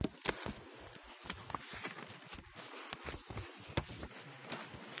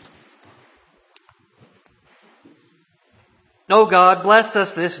O God, bless us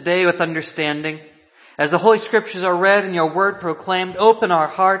this day with understanding. As the Holy Scriptures are read and your word proclaimed, open our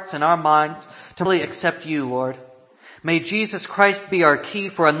hearts and our minds to really accept you, Lord. May Jesus Christ be our key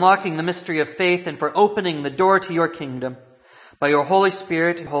for unlocking the mystery of faith and for opening the door to your kingdom by your Holy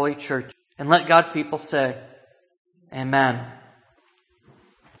Spirit and Holy Church. And let God's people say, Amen.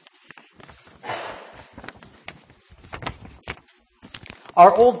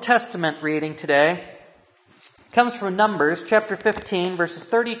 Our Old Testament reading today comes from Numbers chapter 15, verses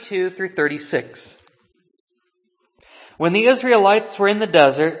 32 through 36. When the Israelites were in the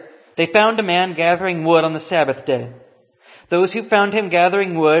desert, they found a man gathering wood on the Sabbath day. Those who found him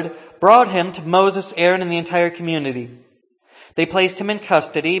gathering wood brought him to Moses, Aaron, and the entire community. They placed him in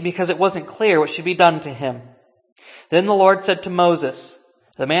custody because it wasn't clear what should be done to him. Then the Lord said to Moses,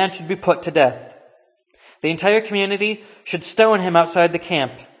 the man should be put to death. The entire community should stone him outside the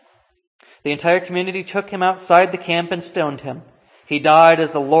camp. The entire community took him outside the camp and stoned him. He died as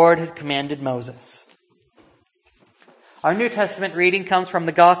the Lord had commanded Moses. Our New Testament reading comes from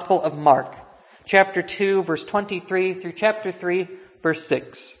the Gospel of Mark, chapter 2, verse 23 through chapter 3, verse 6.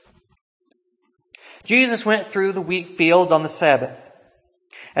 Jesus went through the wheat fields on the Sabbath.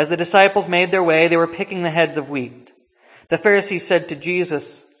 As the disciples made their way, they were picking the heads of wheat. The Pharisees said to Jesus,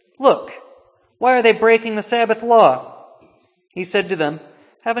 "Look, why are they breaking the Sabbath law?" He said to them,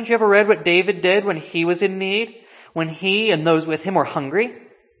 "Haven't you ever read what David did when he was in need, when he and those with him were hungry?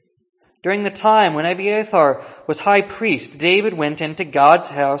 During the time when Abiathar was high priest, David went into God's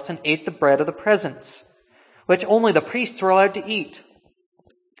house and ate the bread of the presence, which only the priests were allowed to eat.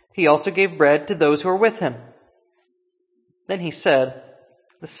 He also gave bread to those who were with him." Then he said,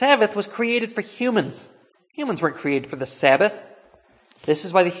 "The Sabbath was created for humans. Humans weren't created for the Sabbath. This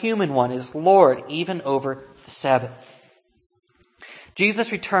is why the human one is Lord even over the Sabbath."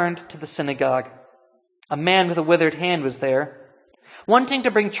 Jesus returned to the synagogue. A man with a withered hand was there. Wanting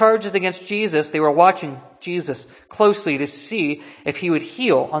to bring charges against Jesus, they were watching Jesus closely to see if he would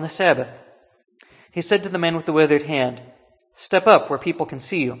heal on the Sabbath. He said to the man with the withered hand, "Step up where people can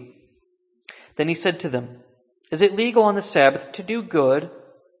see you." Then he said to them, "Is it legal on the Sabbath to do good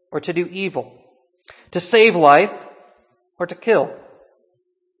or to do evil? To save life or to kill?"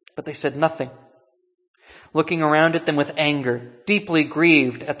 But they said nothing. Looking around at them with anger, deeply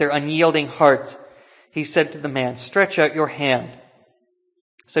grieved at their unyielding hearts, he said to the man, "Stretch out your hand."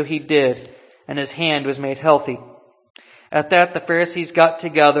 So he did, and his hand was made healthy. At that, the Pharisees got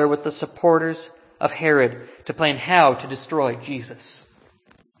together with the supporters of Herod to plan how to destroy Jesus.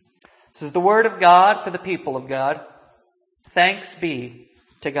 This is the word of God for the people of God. Thanks be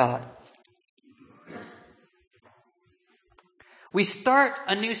to God. We start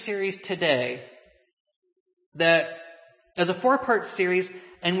a new series today that is a 4-part series,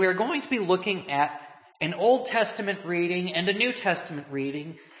 and we're going to be looking at an Old Testament reading and a New Testament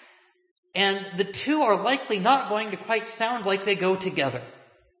reading, and the two are likely not going to quite sound like they go together.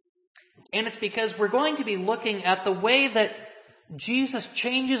 And it's because we're going to be looking at the way that Jesus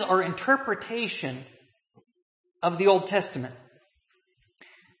changes our interpretation of the Old Testament.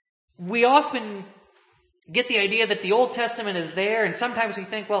 We often get the idea that the Old Testament is there, and sometimes we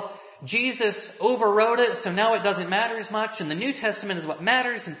think, well, Jesus overwrote it, so now it doesn't matter as much, and the New Testament is what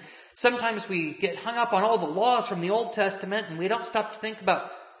matters. And sometimes we get hung up on all the laws from the Old Testament, and we don't stop to think about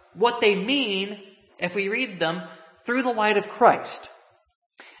what they mean if we read them through the light of Christ.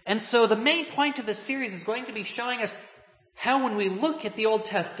 And so the main point of this series is going to be showing us how when we look at the Old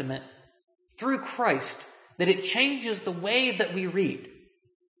Testament through Christ, that it changes the way that we read.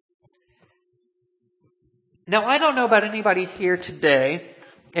 Now, I don't know about anybody here today.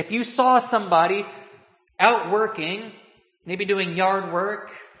 If you saw somebody out working, maybe doing yard work,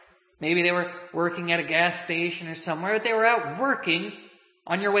 maybe they were working at a gas station or somewhere, they were out working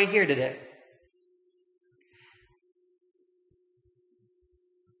on your way here today.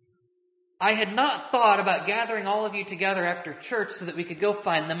 I had not thought about gathering all of you together after church so that we could go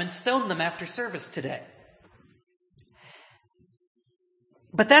find them and stone them after service today.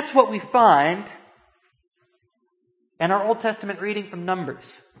 But that's what we find in our Old Testament reading from Numbers.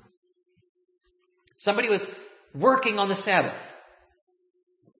 Somebody was working on the Sabbath.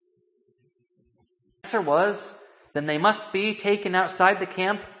 The answer was, then they must be taken outside the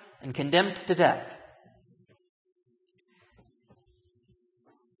camp and condemned to death.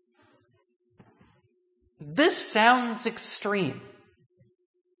 This sounds extreme.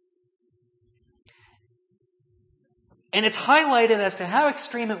 And it's highlighted as to how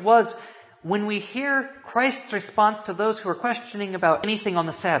extreme it was when we hear Christ's response to those who are questioning about anything on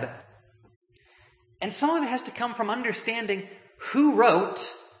the Sabbath. And some of it has to come from understanding who wrote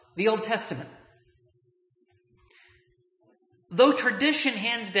the Old Testament. though tradition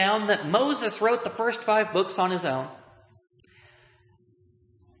hands down that Moses wrote the first 5 books on his own,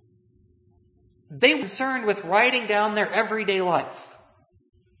 they were concerned with writing down their everyday life.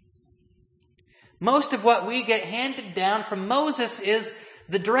 Most of what we get handed down from Moses is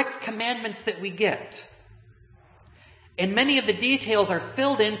the direct commandments that we get. And many of the details are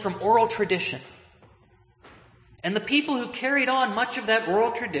filled in from oral tradition. And the people who carried on much of that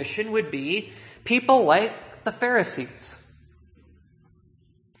oral tradition would be people like the Pharisees.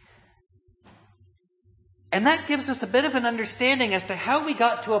 And that gives us a bit of an understanding as to how we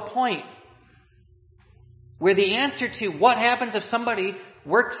got to a point where the answer to what happens if somebody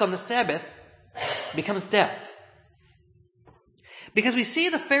works on the Sabbath becomes death. Because we see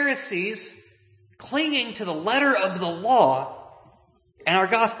the Pharisees clinging to the letter of the law in our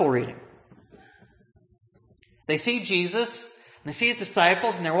gospel reading. They see Jesus, and they see his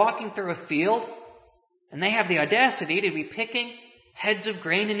disciples, and they're walking through a field, and they have the audacity to be picking heads of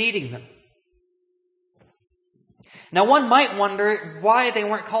grain and eating them. Now one might wonder why they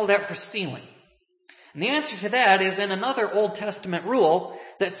weren't called out for stealing. And the answer to that is in another Old Testament rule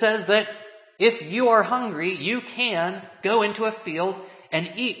that says that if you are hungry, you can go into a field and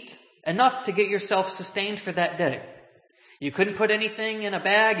eat enough to get yourself sustained for that day. You couldn't put anything in a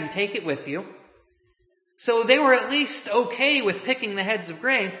bag and take it with you. So they were at least okay with picking the heads of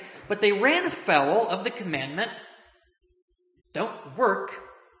grain, but they ran afoul of the commandment, don't work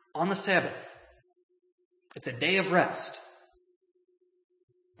on the Sabbath. It's a day of rest.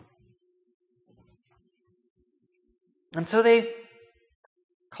 And so they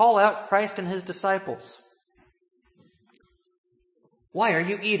call out Christ and his disciples. Why are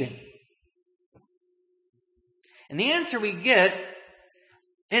you eating? And the answer we get,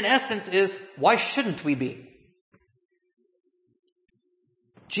 in essence, is why shouldn't we be?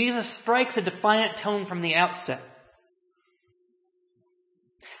 Jesus strikes a defiant tone from the outset.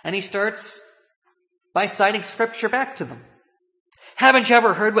 And he starts by citing Scripture back to them. Haven't you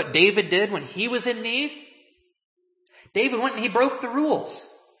ever heard what David did when he was in need? David went and he broke the rules.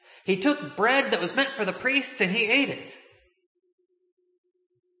 He took bread that was meant for the priests and he ate it.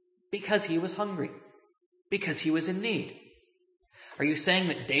 Because he was hungry. Because he was in need. Are you saying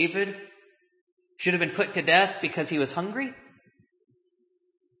that David should have been put to death because he was hungry?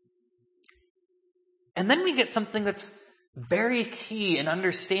 And then we get something that's very key in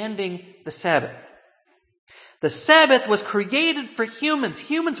understanding the Sabbath. The Sabbath was created for humans.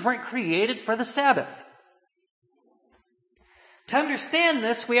 Humans weren't created for the Sabbath. To understand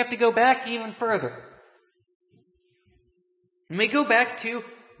this, we have to go back even further. And we go back to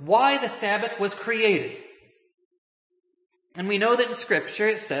why the Sabbath was created. And we know that in Scripture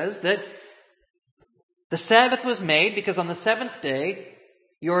it says that the Sabbath was made because on the 7th day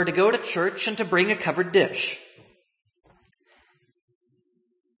you are to go to church and to bring a covered dish.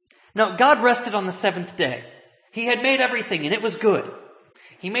 Now, God rested on the 7th day. He had made everything and it was good.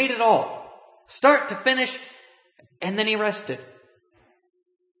 He made it all, start to finish, and then he rested.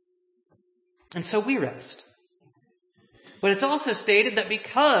 And so we rest. But it's also stated that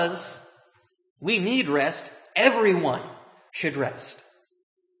because we need rest, everyone should rest.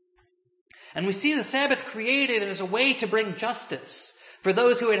 And we see the Sabbath created as a way to bring justice for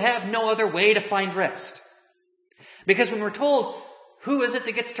those who would have no other way to find rest. Because when we're told, who is it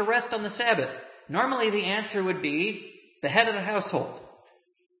that gets to rest on the Sabbath? Normally the answer would be the head of the household.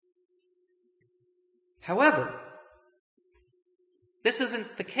 However, this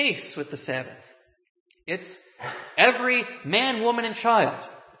isn't the case with the Sabbath. It's every man, woman, and child.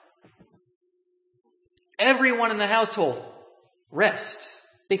 Everyone in the household rests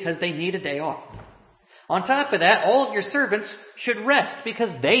because they need a day off. On top of that, all of your servants should rest because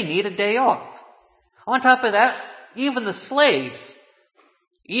they need a day off. On top of that, even the slaves,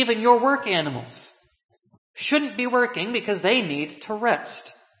 even your work animals, shouldn't be working because they need to rest.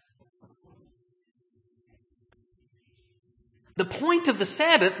 The point of the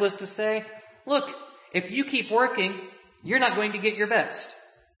Sabbath was to say, look, if you keep working, you're not going to get your best.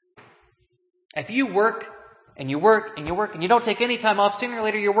 If you work and you work and you work and you don't take any time off, sooner or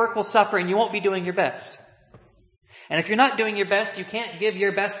later your work will suffer and you won't be doing your best. And if you're not doing your best, you can't give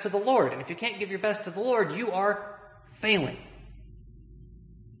your best to the Lord. And if you can't give your best to the Lord, you are failing.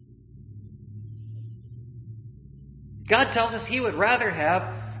 God tells us He would rather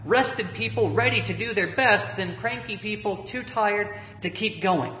have rested people ready to do their best than cranky people too tired to keep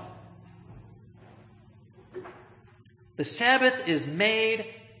going. The Sabbath is made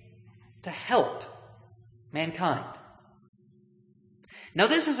to help mankind. Now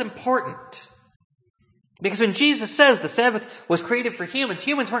this is important, because when Jesus says the Sabbath was created for humans,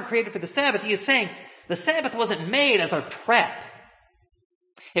 humans weren't created for the Sabbath. He is saying The Sabbath wasn't made as a trap.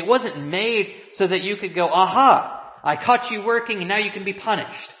 It wasn't made so that you could go, aha, I caught you working and now you can be punished.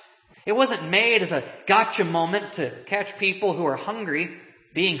 It wasn't made as a gotcha moment to catch people who are hungry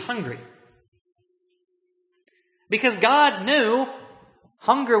being hungry. Because God knew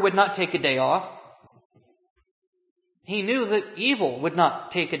hunger would not take a day off. He knew that evil would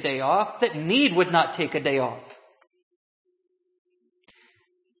not take a day off, that need would not take a day off.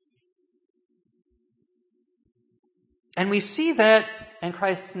 And we see that in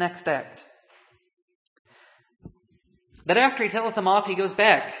Christ's next act. That after he tells them off, he goes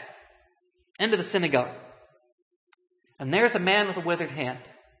back into the synagogue. And there's a man with a withered hand.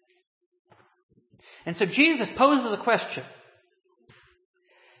 And so Jesus poses a question.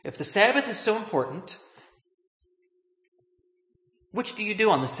 If the Sabbath is so important, which do you do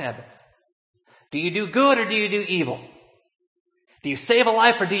on the Sabbath? Do you do good or do you do evil? Do you save a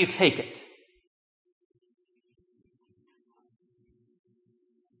life or do you take it?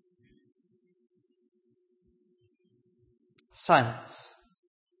 Silence.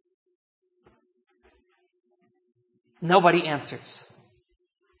 Nobody answers.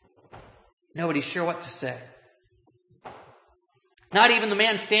 Nobody's sure what to say. Not even the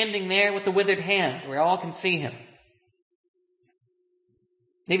man standing there with the withered hand, where all can see him.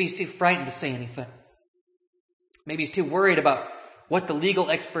 Maybe he's too frightened to say anything. Maybe he's too worried about what the legal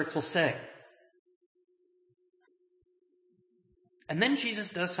experts will say. And then Jesus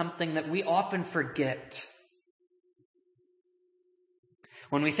does something that we often forget.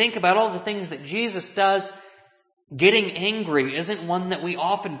 When we think about all the things that Jesus does, getting angry isn't one that we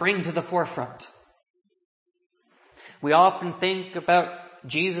often bring to the forefront. We often think about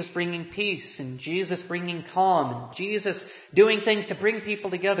Jesus bringing peace and Jesus bringing calm and Jesus doing things to bring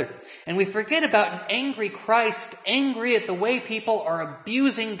people together. And we forget about an angry Christ, angry at the way people are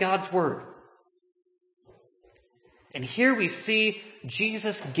abusing God's word. And here we see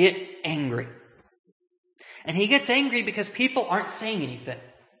Jesus get angry. And he gets angry because people aren't saying anything.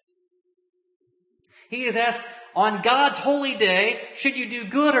 He is asked, on God's holy day, should you do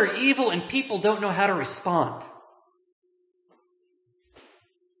good or evil? And people don't know how to respond.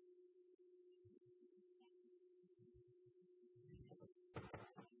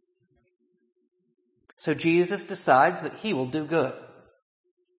 So Jesus decides that he will do good,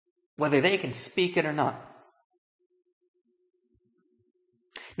 whether they can speak it or not.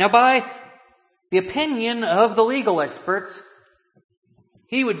 Now, by the opinion of the legal experts,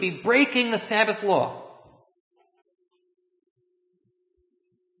 he would be breaking the Sabbath law.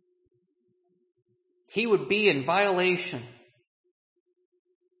 He would be in violation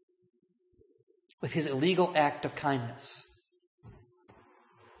with his illegal act of kindness.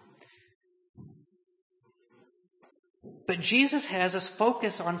 But Jesus has us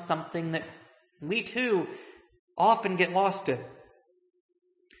focus on something that we too often get lost in.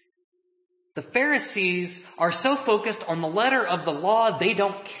 The Pharisees are so focused on the letter of the law, they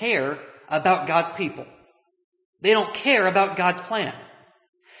don't care about God's people. They don't care about God's plan.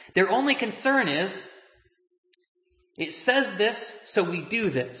 Their only concern is, it says this, so we do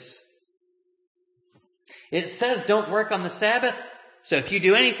this. It says don't work on the Sabbath, so if you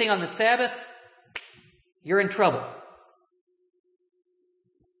do anything on the Sabbath, you're in trouble.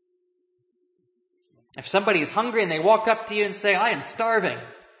 If somebody is hungry and they walk up to you and say, I am starving,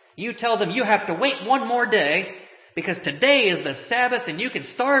 you tell them you have to wait one more day because today is the Sabbath and you can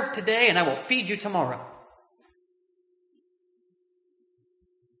starve today and I will feed you tomorrow.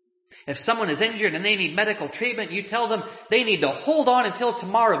 If someone is injured and they need medical treatment, you tell them they need to hold on until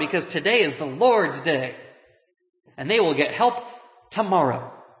tomorrow because today is the Lord's day and they will get help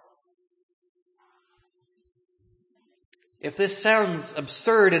tomorrow. If this sounds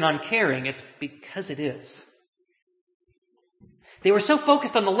absurd and uncaring, it's because it is. They were so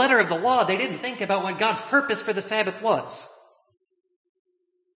focused on the letter of the law, they didn't think about what God's purpose for the Sabbath was.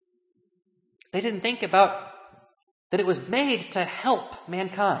 They didn't think about that it was made to help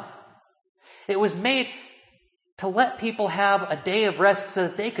mankind. It was made to let people have a day of rest so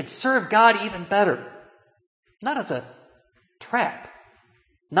that they could serve God even better. Not as a trap.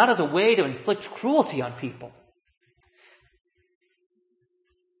 Not as a way to inflict cruelty on people.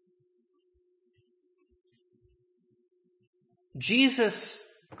 Jesus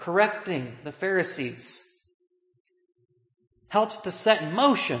correcting the Pharisees helps to set in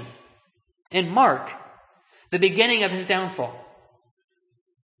motion and mark the beginning of his downfall.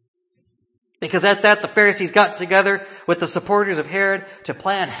 Because at that, the Pharisees got together with the supporters of Herod to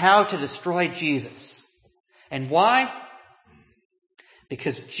plan how to destroy Jesus. And why?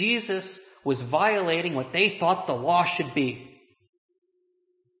 Because Jesus was violating what they thought the law should be.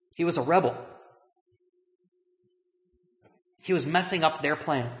 He was a rebel. he was messing up their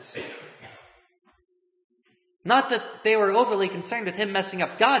plans. Not that they were overly concerned with him messing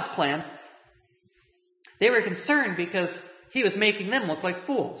up God's plans. They were concerned because he was making them look like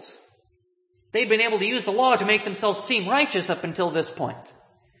fools. They'd been able to use the law to make themselves seem righteous up until this point.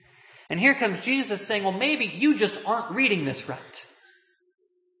 And here comes Jesus saying, well, maybe you just aren't reading this right.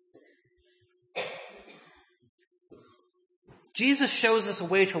 Jesus shows us a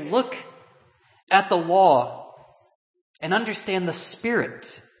way to look at the law and understand the spirit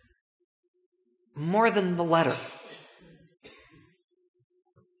more than the letter.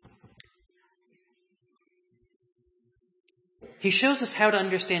 He shows us how to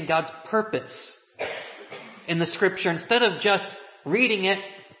understand God's purpose in the Scripture instead of just reading it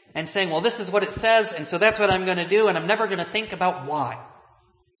and saying, well, this is what it says, and so that's what I'm going to do, and I'm never going to think about why.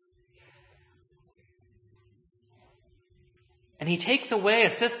 And he takes away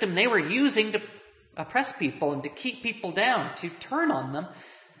a system they were using to oppress people and to keep people down, to turn on them.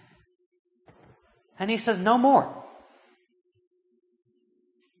 And he says, no more.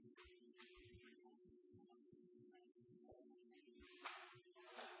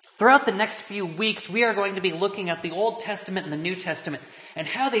 Throughout the next few weeks, we are going to be looking at the Old Testament and the New Testament and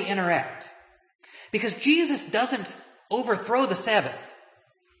how they interact. Because Jesus doesn't overthrow the Sabbath.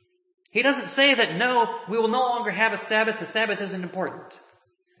 He doesn't say that, no, we will no longer have a Sabbath. The Sabbath isn't important.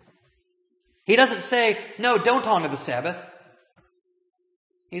 He doesn't say, no, don't honor the Sabbath.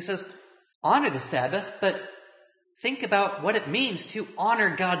 He says, honor the Sabbath, but think about what it means to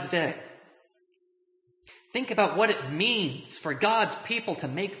honor God's day. Think about what it means for God's people to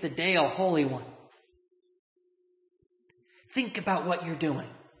make the day a holy one. Think about what you're doing.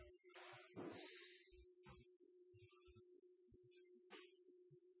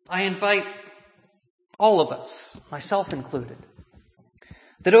 I invite all of us, myself included,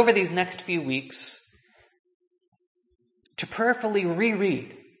 that over these next few weeks, to prayerfully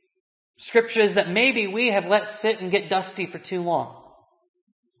reread scriptures that maybe we have let sit and get dusty for too long.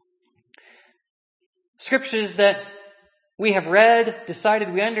 Scriptures that we have read,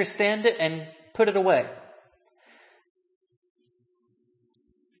 decided we understand it, and put it away.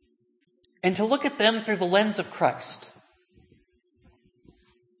 And to look at them through the lens of Christ.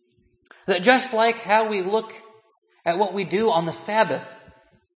 That just like how we look at what we do on the Sabbath,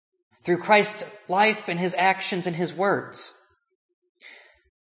 through Christ's life and His actions and His words,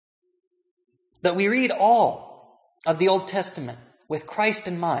 that we read all of the Old Testament with Christ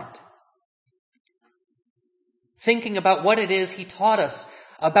in mind, thinking about what it is He taught us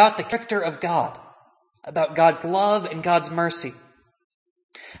about the character of God, about God's love and God's mercy,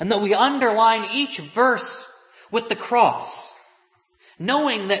 and that we underline each verse with the cross,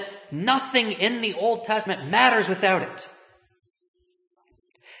 knowing that nothing in the Old Testament matters without it,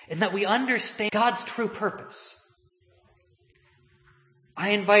 and that we understand God's true purpose. I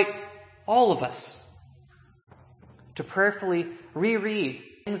invite all of us to prayerfully reread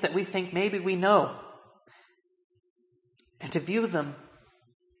things that we think maybe we know, and to view them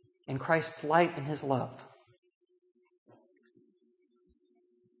in Christ's light and His love.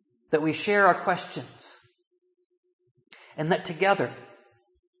 That we share our questions, and that together,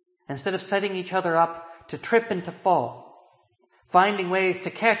 instead of setting each other up to trip and to fall, finding ways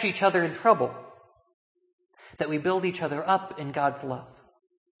to catch each other in trouble, that we build each other up in God's love.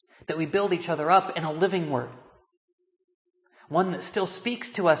 That we build each other up in a living word. One that still speaks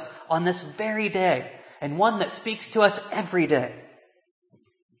to us on this very day, and one that speaks to us every day.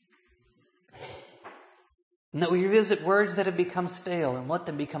 And that we revisit words that have become stale and let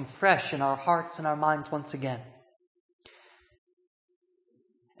them become fresh in our hearts and our minds once again.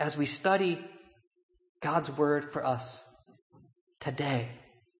 As we study God's word for us today.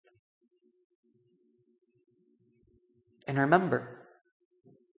 And remember,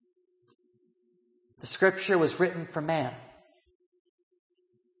 the Scripture was written for man,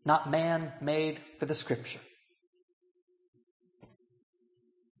 not man made for the Scripture.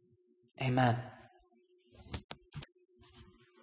 Amen.